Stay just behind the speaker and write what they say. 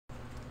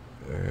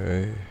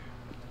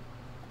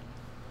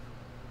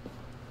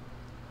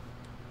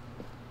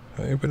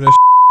Hey, put that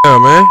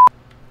down, man.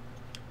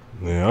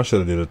 Man, I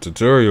should have did a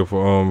tutorial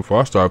for before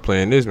I start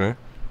playing this, man.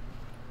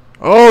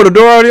 Oh, the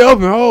door already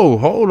open. Oh,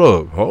 hold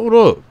up, hold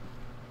up.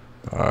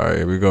 All right,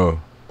 here we go.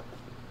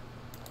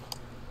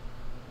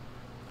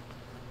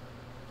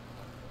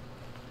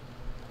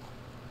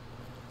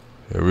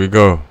 Here we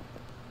go.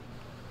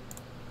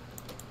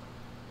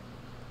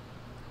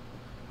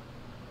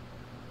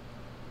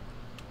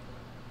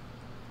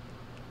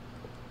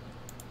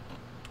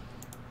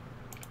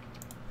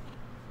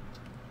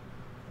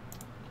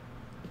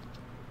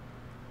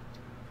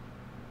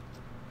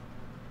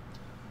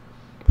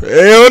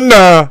 Hell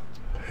nah.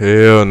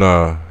 Hell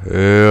nah.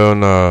 Hell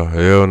nah.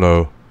 Hell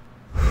no.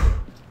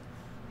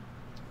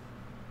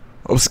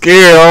 I'm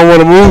scared. I don't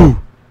want to move.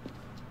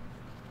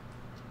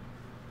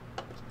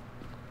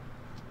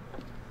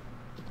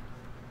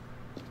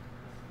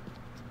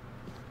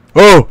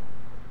 Oh.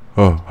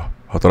 Oh.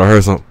 I thought I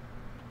heard something.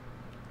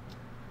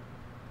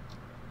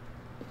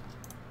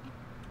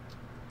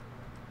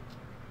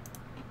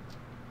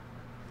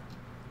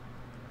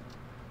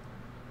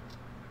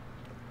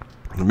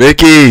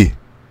 Mickey.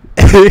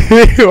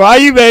 Why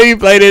you made me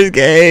play this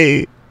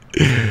game?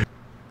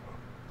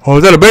 Oh,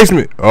 is that a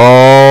basement? Oh.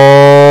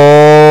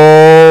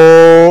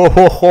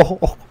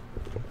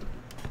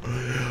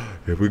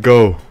 Here we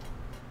go.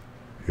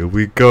 Here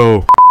we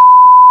go.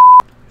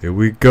 Here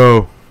we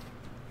go.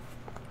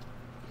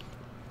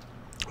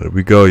 Here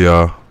we go,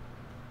 y'all.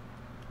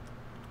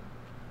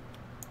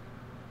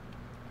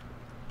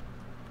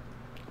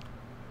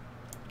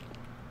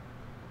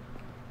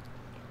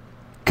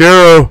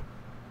 Carol.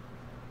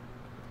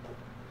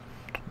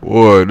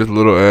 Boy, this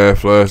little ass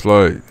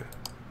flashlight.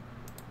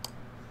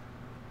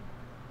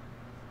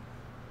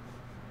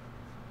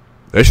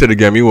 They should have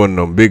got me one of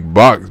them big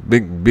box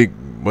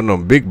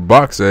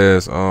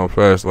ass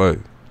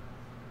flashlights.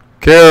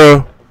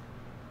 Carol.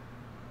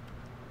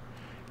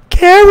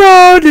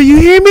 Carol, do you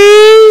hear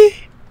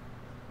me?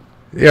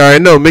 Yeah, I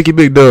know. Mickey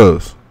Big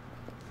Dubs.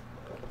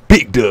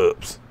 Big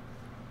Dubs.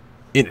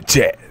 In the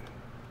chat.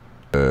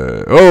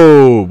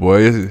 Oh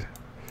boy,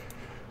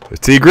 it's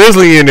T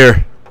Grizzly in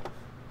there.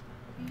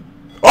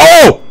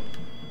 Oh!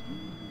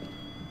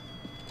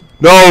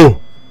 No!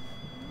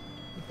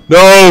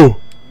 No!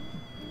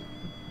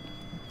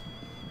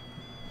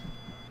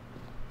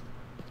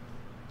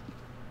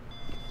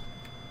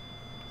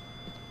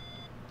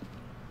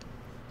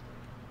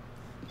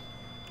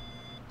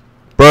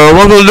 Bro,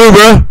 what am I gonna do,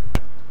 bro?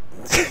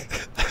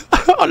 I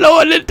don't know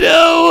what to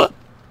do.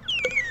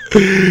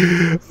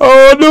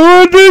 I don't know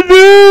what to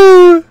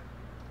do.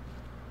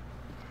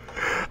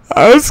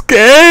 I'm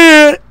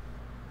scared.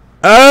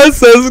 I'm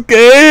so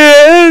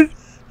scared.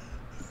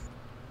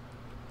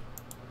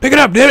 Pick it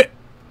up, damn it.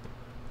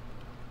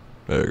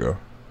 There you go.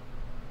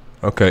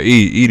 Okay,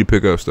 E to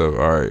pick up stuff.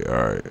 Alright,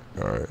 alright,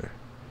 alright.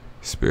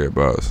 Spirit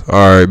box.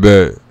 Alright,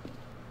 bet.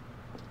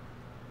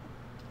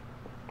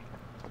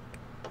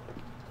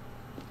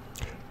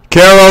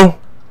 Carol?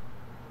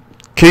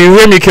 Can you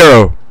hear me,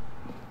 Carol?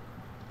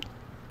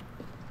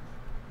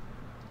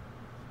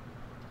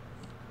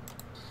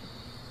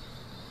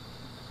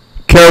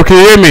 Carol, can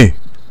you hear me?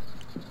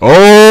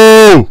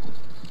 Oh!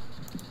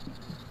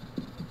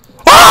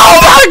 Oh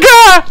my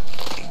God!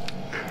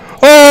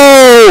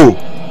 Oh!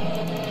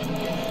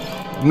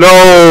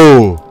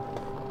 No!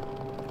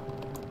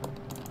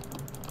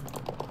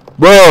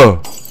 Bruh!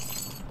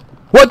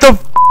 What the?